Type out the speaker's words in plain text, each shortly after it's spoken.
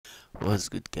What's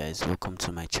good, guys? Welcome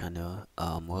to my channel.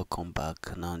 Welcome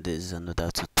back. Now this is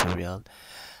another tutorial.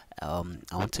 I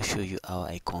want to show you how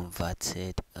I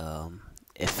converted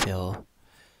FL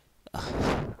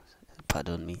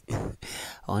pardon me. I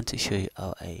want to show you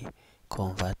how I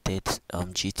converted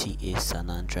GTA San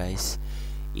Andreas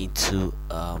into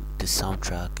the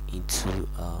soundtrack into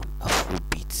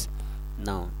Afrobeat.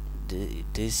 Now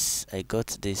this I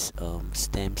got this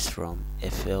stems from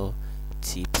FL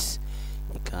Tips.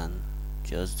 You can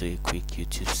just do a quick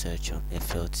YouTube search on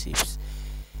FL Tips.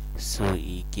 So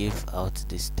he gave out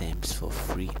the stems for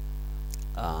free.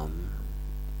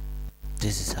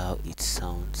 This is how it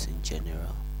sounds in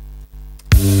general.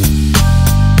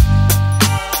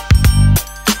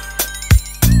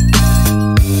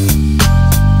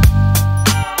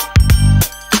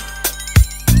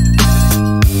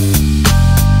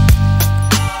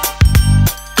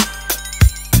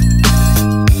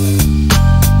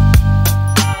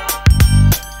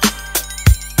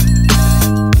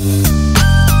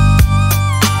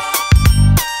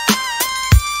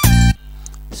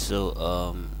 So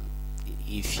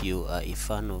if you are a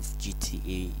fan of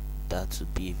GTA, that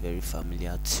would be a very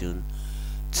familiar tune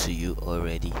to you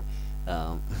already.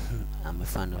 I'm a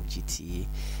fan of GTA,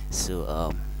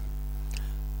 so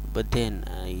but then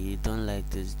I don't like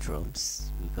these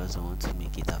drums because I want to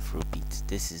make it Afrobeat.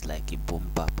 This is like a boom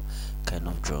bap kind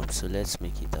of drum, so let's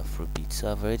make it Afrobeat.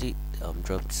 So I've already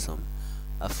dropped some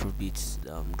Afrobeat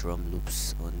drum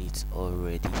loops on it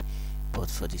already, but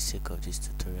for the sake of this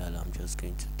tutorial I'm just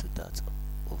going to do that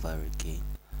over again.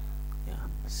 Yeah,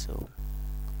 so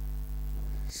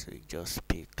you just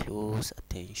pay close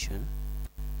attention.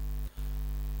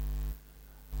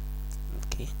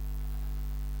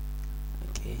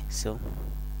 Okay, so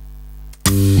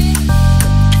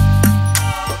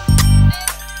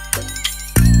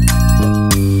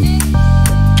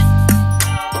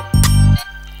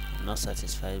I'm not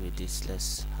satisfied with this.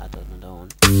 Let's add another one.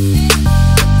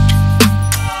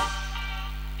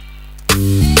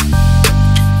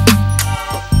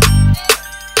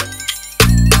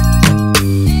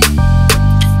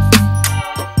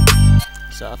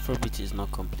 So Afrobeat is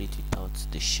not complete without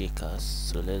the shakers,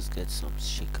 so let's get some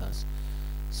shakers,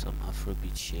 some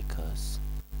Afrobeat shakers.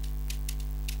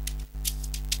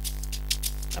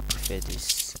 I prefer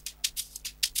this.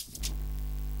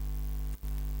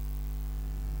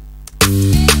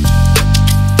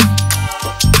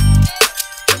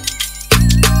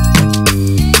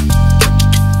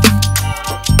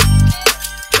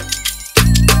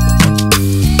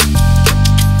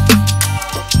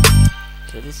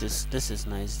 This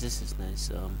is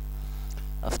nice.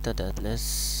 After that,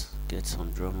 let's get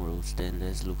some drum rolls. Then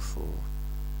let's look for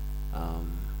a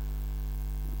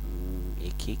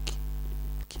kick.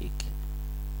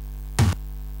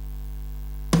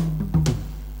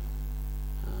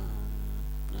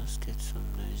 Let's get some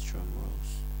nice drum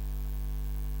rolls.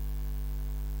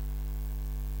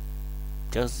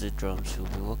 Just the drums. We'll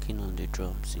be working on the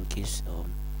drums in case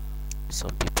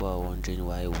some people are wondering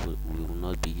why we will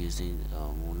not be using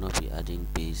will not be adding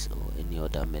bass or any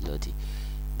other melody.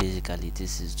 Basically,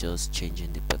 this is just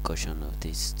changing the percussion of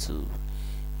this to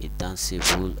a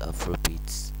danceable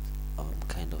Afrobeat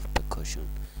kind of percussion.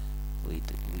 We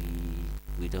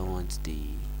don't want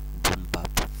the boom bap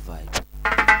vibe.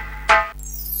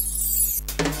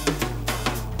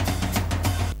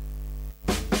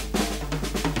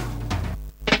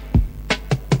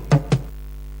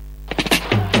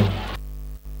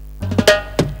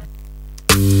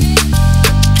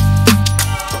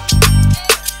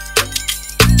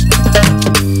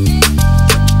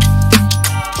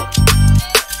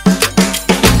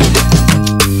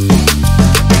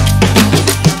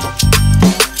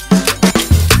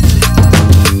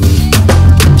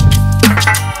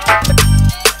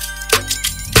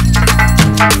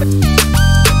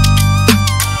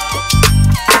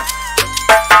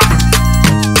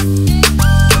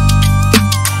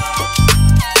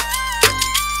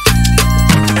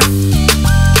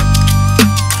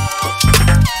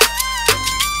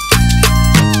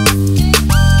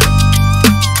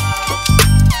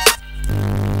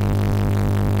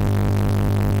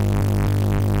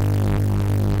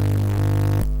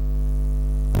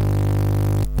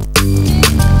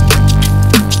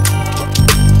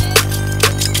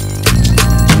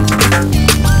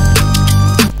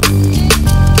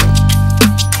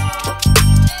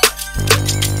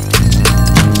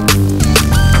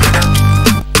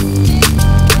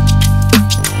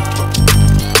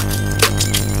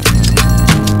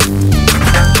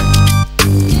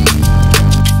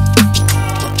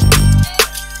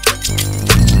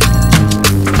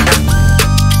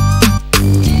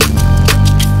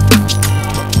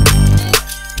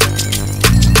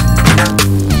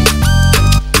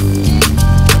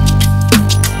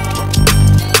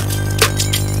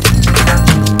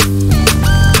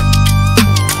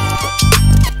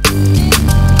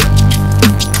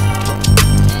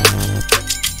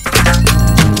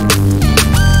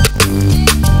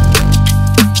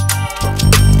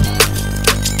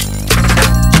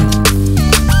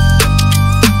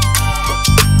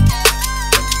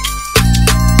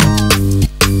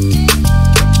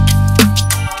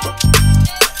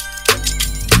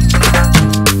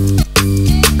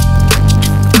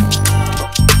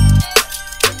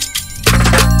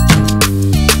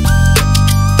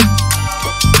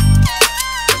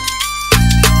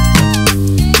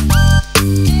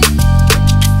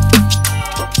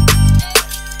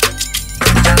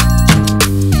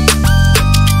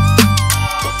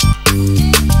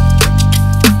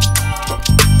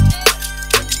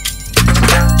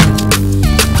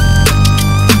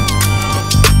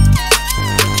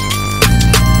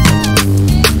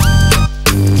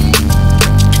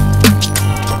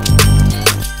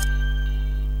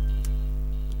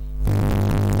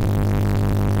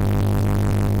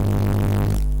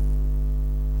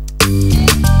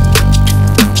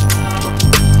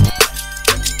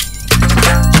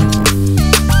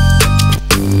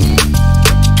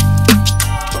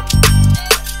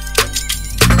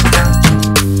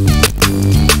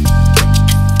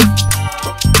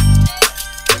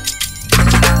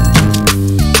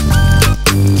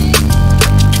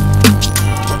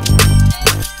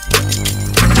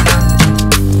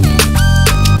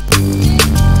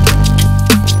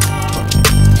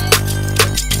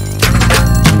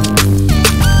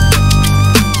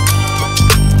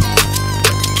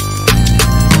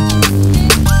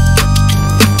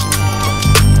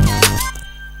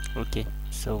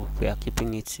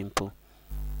 it simple.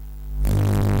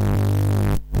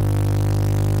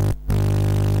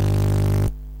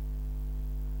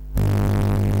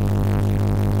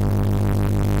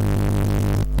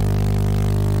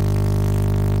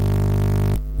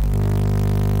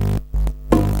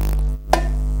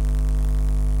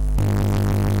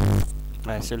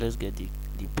 Alright, so let's get the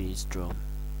bass drum.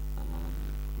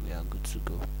 We are good to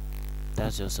go.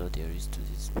 That's just all there is to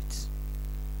this bit.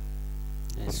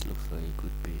 Let's look for a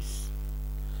good bass.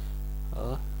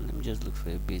 Oh, let me just look for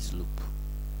a bass loop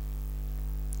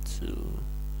to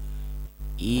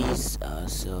ease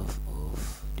ourselves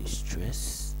of the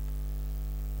stress.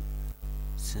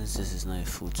 Since this is not a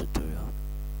full tutorial,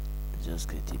 just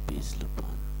get the bass loop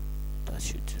on. That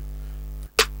should do.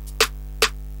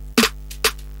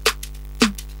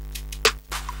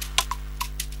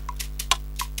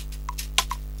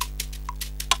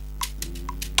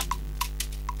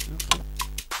 Okay.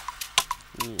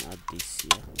 Let me add this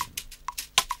here.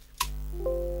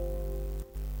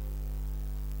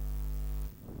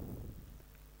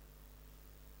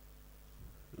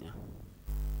 Yeah.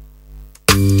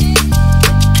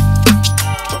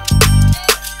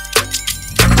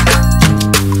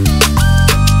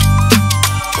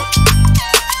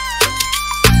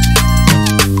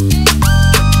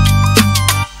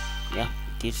 Yeah,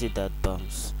 it gives it that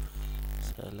bounce.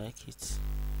 So I like it.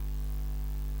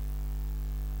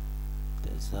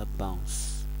 There's that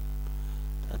bounce,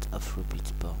 that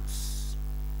Afrobeat bounce.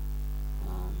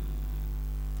 I'm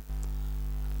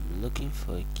looking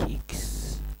for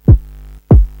kicks.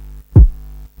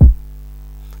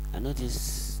 I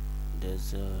notice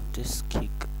there's this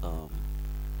kick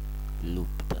loop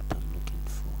that I'm looking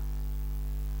for.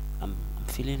 I'm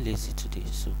feeling lazy today,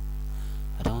 so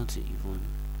I don't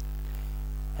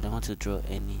want to draw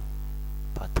any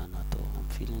pattern at all. I'm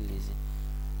feeling lazy.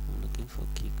 I'm looking for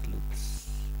kick loops.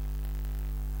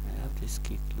 I have this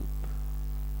kick loop.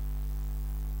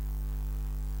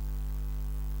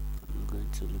 I'm going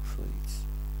to look for it.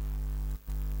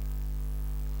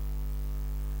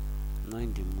 I'm not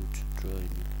in the mood to draw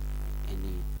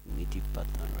any MIDI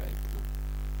pattern right now.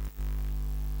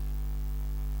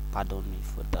 Pardon me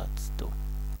for that though.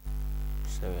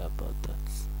 Sorry about that.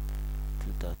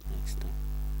 Do that next time.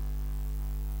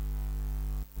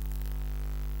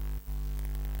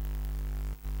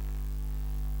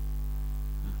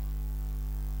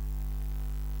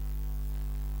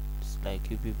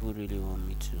 Like, you people really want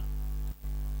me to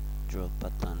draw a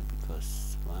pattern,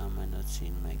 because why am I not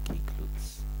seeing my kick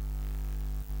loops?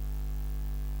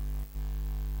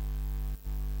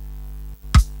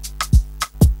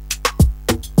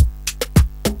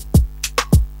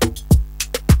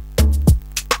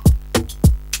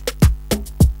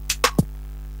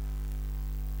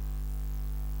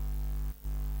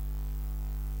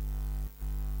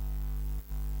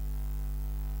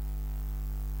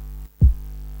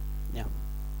 Yeah,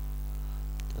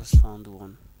 just found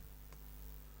one.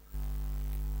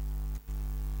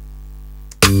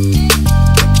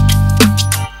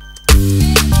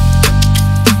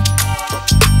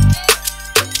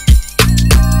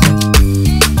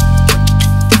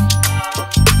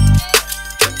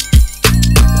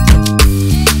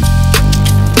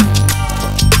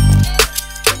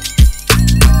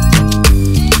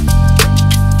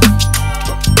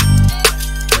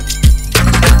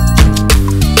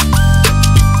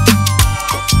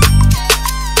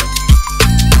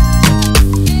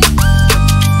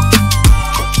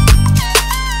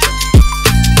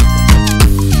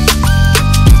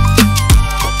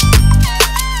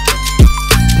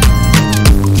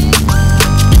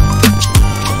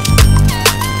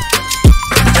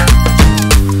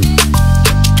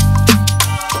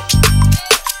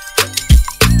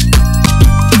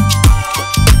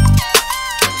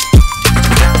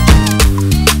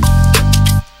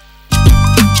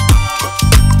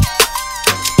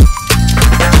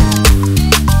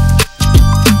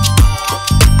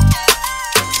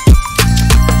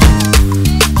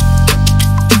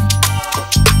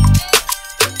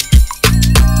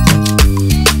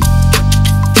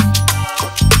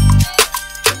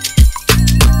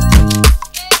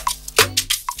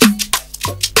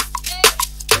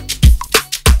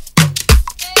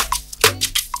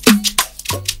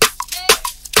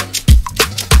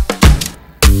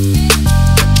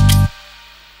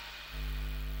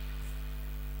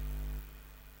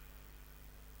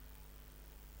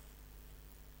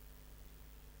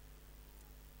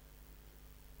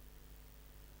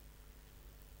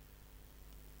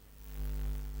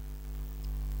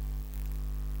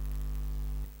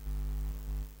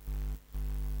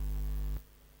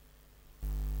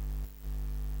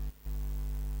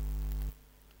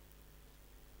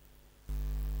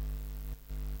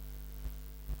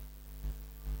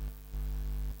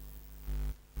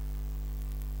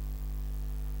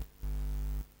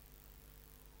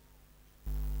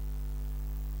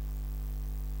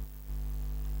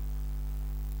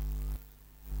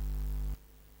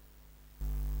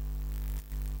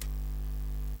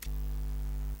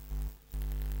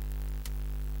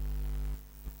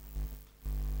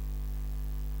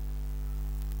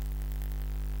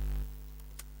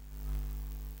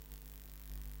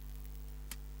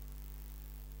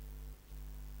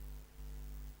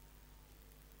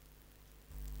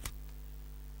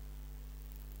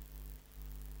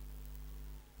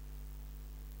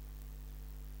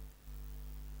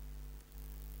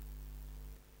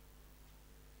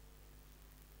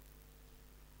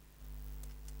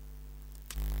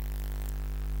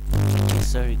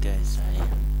 Sorry guys,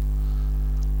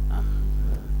 I'm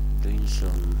doing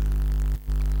some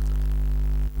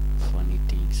funny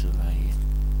things over here.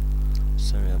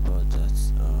 Sorry about that.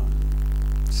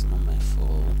 It's not my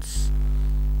fault.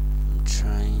 I'm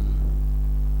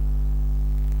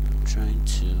trying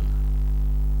to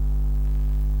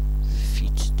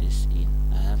fit this in.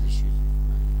 I have issues with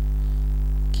my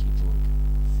keyboard.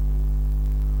 So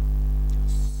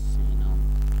just saying,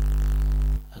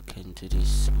 I can do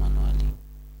this manually.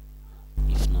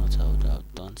 If not, I would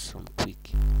have done some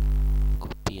quick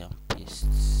copy and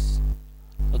pastes.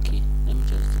 Okay, let me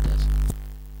just do that.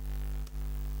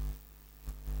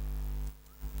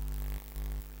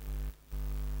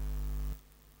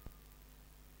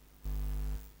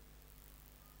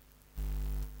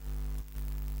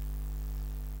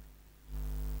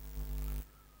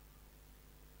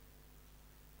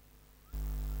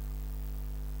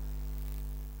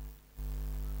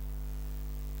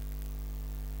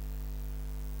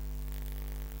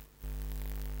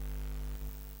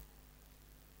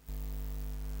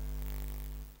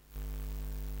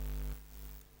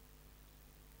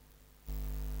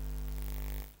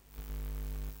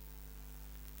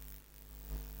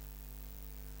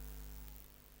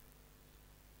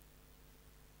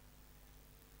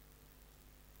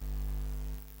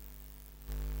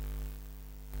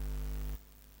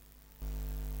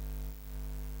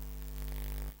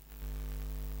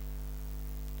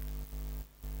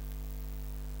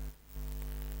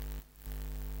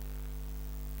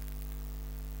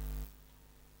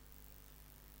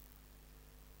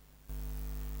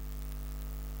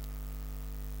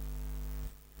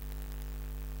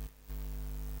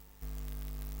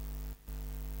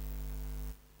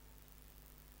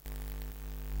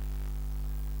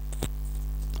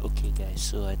 Okay guys,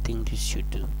 so I think this should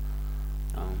do.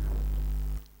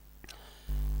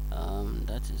 um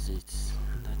that is it.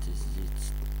 That is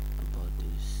it about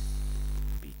this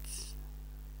beat.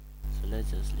 So let's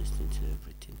just listen to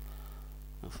everything.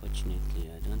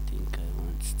 Unfortunately, I don't think I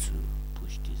want to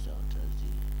push this out as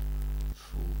the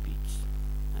full beat.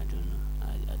 I don't know.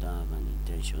 I don't have an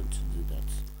intention to do that.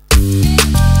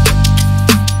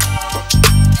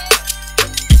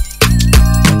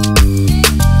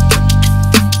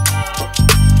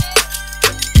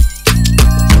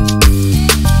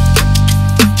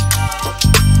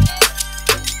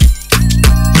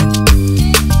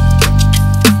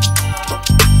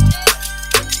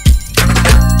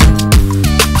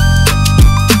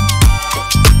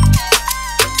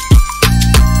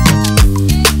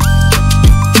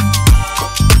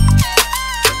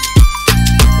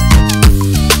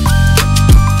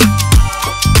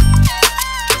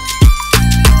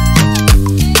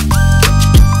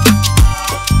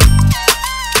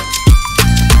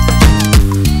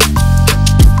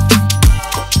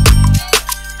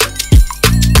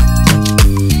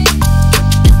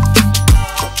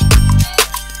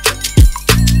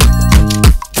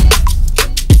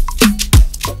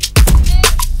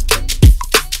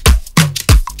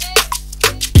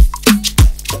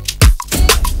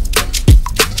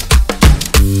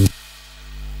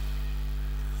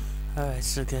 Alright,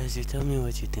 so guys, you tell me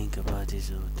what you think about this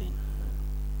whole thing.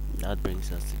 That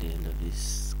brings us to the end of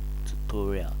this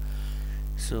tutorial.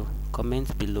 So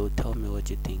comment below, tell me what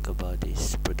you think about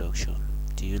this production.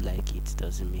 Do you like it?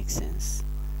 Does it make sense?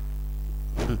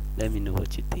 Let me know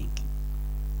what you think.